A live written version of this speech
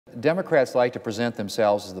Democrats like to present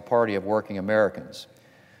themselves as the party of working Americans.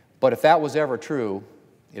 But if that was ever true,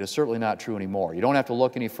 it is certainly not true anymore. You don't have to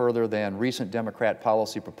look any further than recent Democrat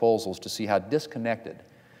policy proposals to see how disconnected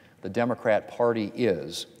the Democrat Party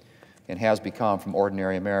is and has become from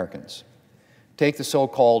ordinary Americans. Take the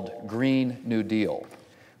so-called Green New Deal.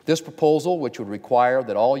 This proposal, which would require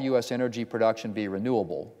that all U.S. energy production be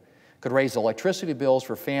renewable, could raise electricity bills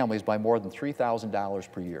for families by more than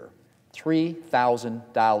 $3,000 per year.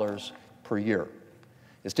 $3,000 per year.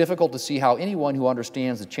 It's difficult to see how anyone who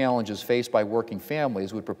understands the challenges faced by working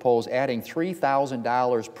families would propose adding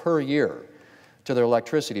 $3,000 per year to their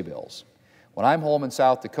electricity bills. When I'm home in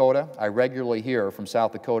South Dakota, I regularly hear from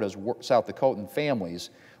South Dakotan families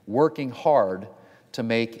working hard to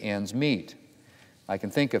make ends meet. I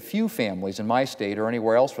can think of few families in my state, or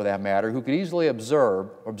anywhere else for that matter, who could easily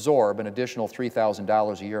absorb an additional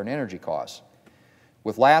 $3,000 a year in energy costs.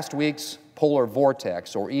 With last week's polar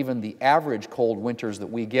vortex, or even the average cold winters that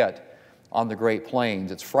we get on the Great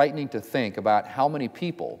Plains, it's frightening to think about how many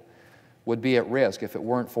people would be at risk if it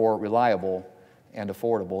weren't for reliable and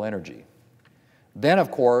affordable energy. Then,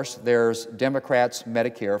 of course, there's Democrats'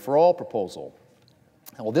 Medicare for All proposal.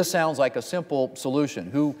 Well, this sounds like a simple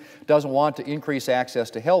solution. Who doesn't want to increase access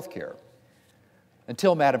to health care?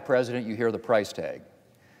 Until, Madam President, you hear the price tag.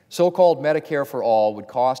 So-called Medicare for All would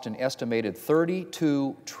cost an estimated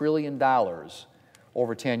 $32 trillion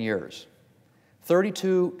over 10 years.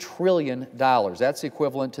 $32 trillion. That's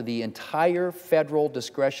equivalent to the entire federal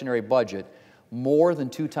discretionary budget more than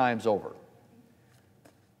 2 times over.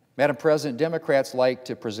 Madam President, Democrats like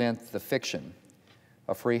to present the fiction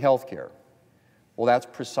of free health care. Well, that's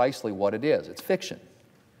precisely what it is. It's fiction.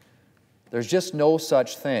 There's just no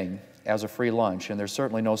such thing as a free lunch, and there's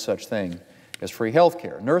certainly no such thing as free health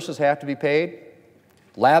care. Nurses have to be paid.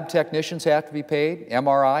 Lab technicians have to be paid.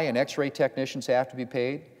 MRI and X-ray technicians have to be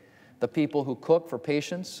paid. The people who cook for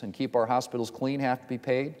patients and keep our hospitals clean have to be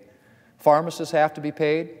paid. Pharmacists have to be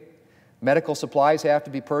paid. Medical supplies have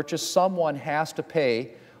to be purchased. Someone has to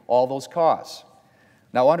pay all those costs.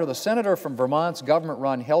 Now, under the senator from Vermont's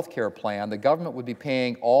government-run health care plan, the government would be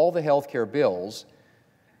paying all the health care bills,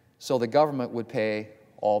 so the government would pay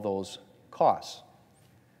all those costs.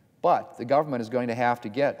 But the government is going to have to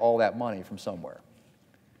get all that money from somewhere.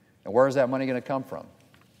 And where is that money going to come from?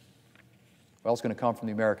 Well, it's going to come from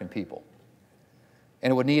the American people.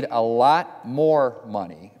 And it would need a lot more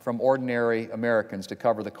money from ordinary Americans to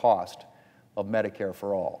cover the cost of Medicare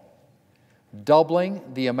for All. Doubling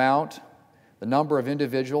the amount, the number of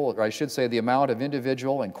individual, or I should say the amount of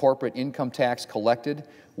individual and corporate income tax collected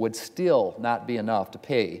would still not be enough to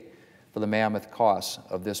pay for the mammoth costs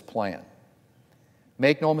of this plan.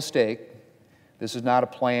 Make no mistake, this is not a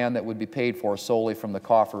plan that would be paid for solely from the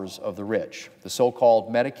coffers of the rich. The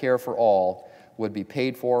so-called Medicare for All would be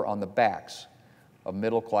paid for on the backs of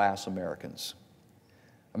middle-class Americans.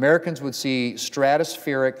 Americans would see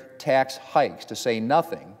stratospheric tax hikes, to say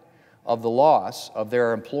nothing of the loss of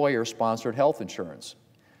their employer-sponsored health insurance.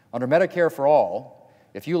 Under Medicare for All,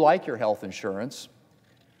 if you like your health insurance,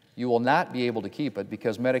 you will not be able to keep it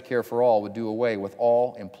because Medicare for All would do away with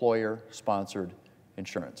all employer-sponsored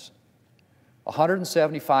insurance.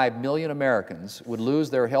 175 million Americans would lose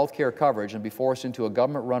their health care coverage and be forced into a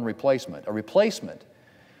government-run replacement, a replacement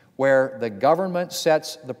where the government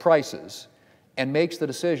sets the prices and makes the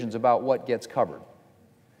decisions about what gets covered.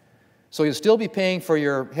 So you'll still be paying for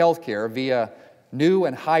your health care via new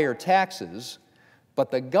and higher taxes,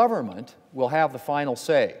 but the government will have the final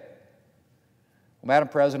say. Well, Madam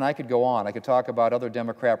President, I could go on. I could talk about other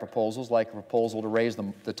Democrat proposals, like a proposal to raise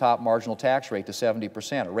the top marginal tax rate to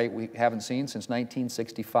 70%, a rate we haven't seen since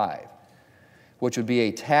 1965, which would be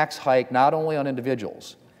a tax hike not only on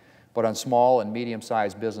individuals, but on small and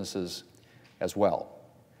medium-sized businesses as well.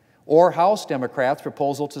 Or House Democrats'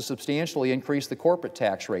 proposal to substantially increase the corporate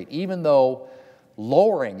tax rate, even though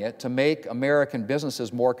lowering it to make American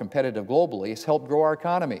businesses more competitive globally has helped grow our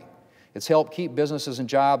economy. It's helped keep businesses and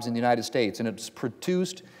jobs in the United States, and it's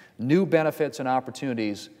produced new benefits and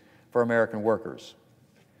opportunities for American workers.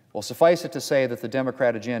 Well, suffice it to say that the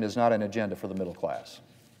Democrat agenda is not an agenda for the middle class.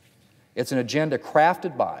 It's an agenda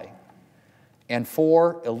crafted by and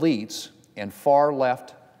for elites and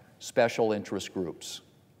far-left special interest groups.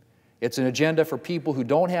 It's an agenda for people who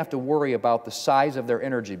don't have to worry about the size of their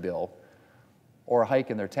energy bill or a hike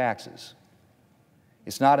in their taxes.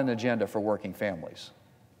 It's not an agenda for working families.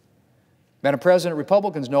 Madam President,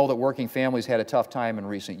 Republicans know that working families had a tough time in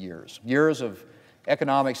recent years. Years of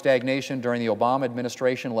economic stagnation during the Obama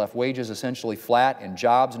administration left wages essentially flat, and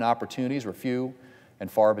jobs and opportunities were few and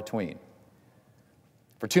far between.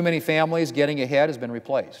 For too many families, getting ahead has been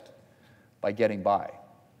replaced by getting by.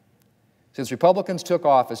 Since Republicans took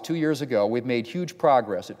office 2 years ago, we've made huge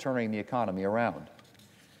progress at turning the economy around.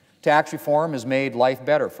 Tax reform has made life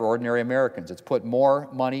better for ordinary Americans. It's put more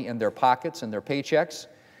money in their pockets and their paychecks.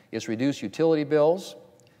 It's reduced utility bills.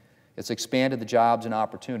 It's expanded the jobs and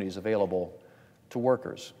opportunities available to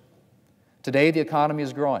workers. Today, the economy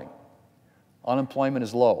is growing. Unemployment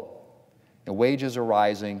is low, and wages are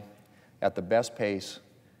rising at the best pace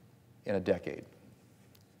in a decade.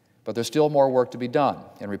 But there's still more work to be done,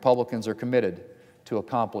 and Republicans are committed to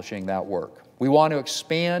accomplishing that work. We want to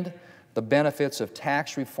expand the benefits of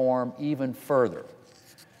tax reform even further.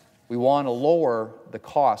 We want to lower the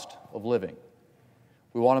cost of living.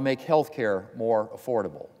 We want to make health care more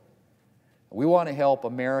affordable. We want to help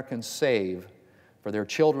Americans save for their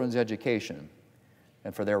children's education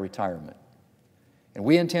and for their retirement. And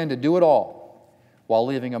we intend to do it all while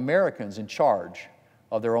leaving Americans in charge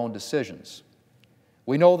of their own decisions.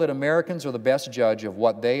 We know that Americans are the best judge of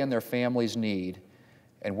what they and their families need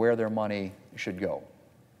and where their money should go.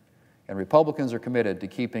 And Republicans are committed to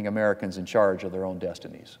keeping Americans in charge of their own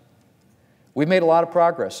destinies. We've made a lot of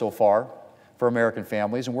progress so far for American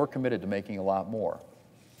families, and we're committed to making a lot more.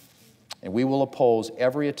 And we will oppose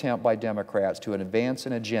every attempt by Democrats to advance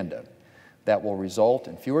an agenda that will result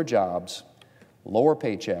in fewer jobs, lower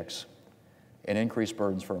paychecks, and increased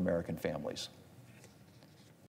burdens for American families.